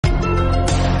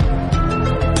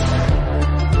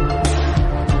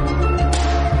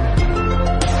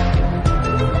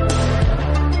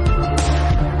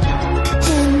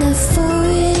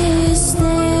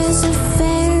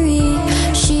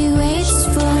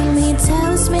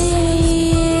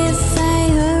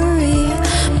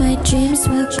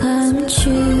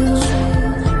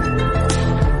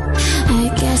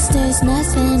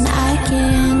there's nothing I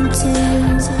can do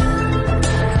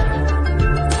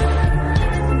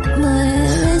but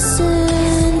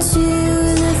listen to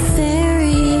the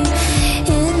fairy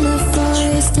in the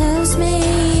forest. Tells me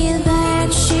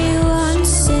that she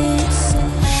wants it,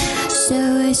 so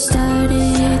I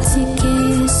started to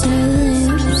kiss her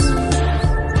lips.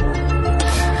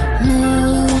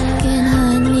 Milk and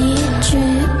honey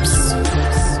drips.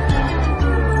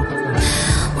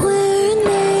 We're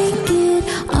naked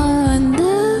on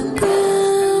the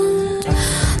ground.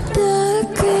 The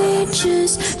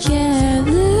creatures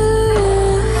gather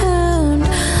around.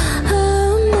 A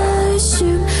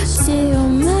mushroom to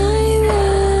my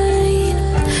right.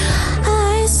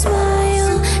 I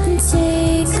smile and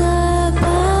take a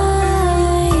bite.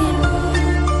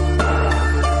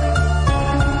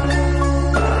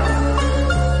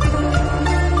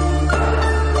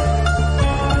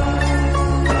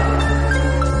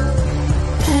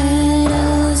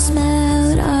 Petals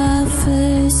melt off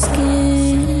her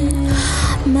skin.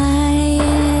 My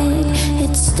head,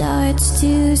 it starts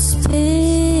to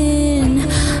spin.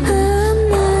 A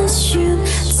mushroom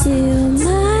to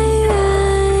my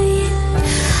right.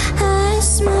 I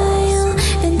smile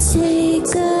and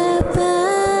take a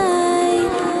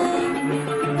bite.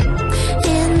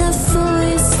 In the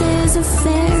forest there's a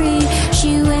fairy.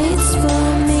 She waits for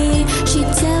me. She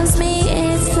tells me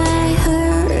if I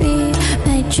hurry,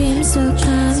 my dreams will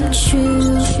come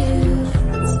true.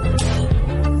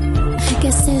 I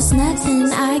guess there's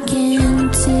nothing I can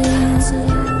do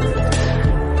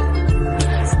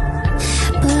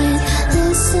but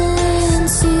listen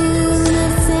to the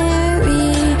fairy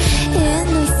in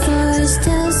the forest.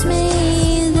 Tells me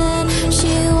that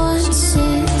she wants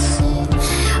it,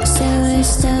 so I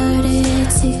started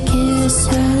to kiss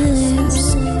her lips.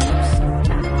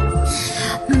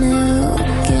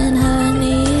 Milk and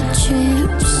honey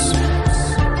drips.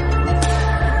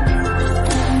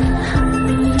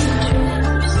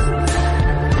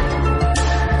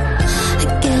 I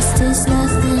guess there's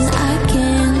nothing I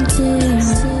can do.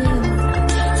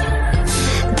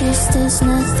 Guess there's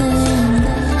nothing.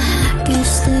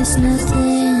 Guess there's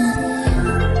nothing.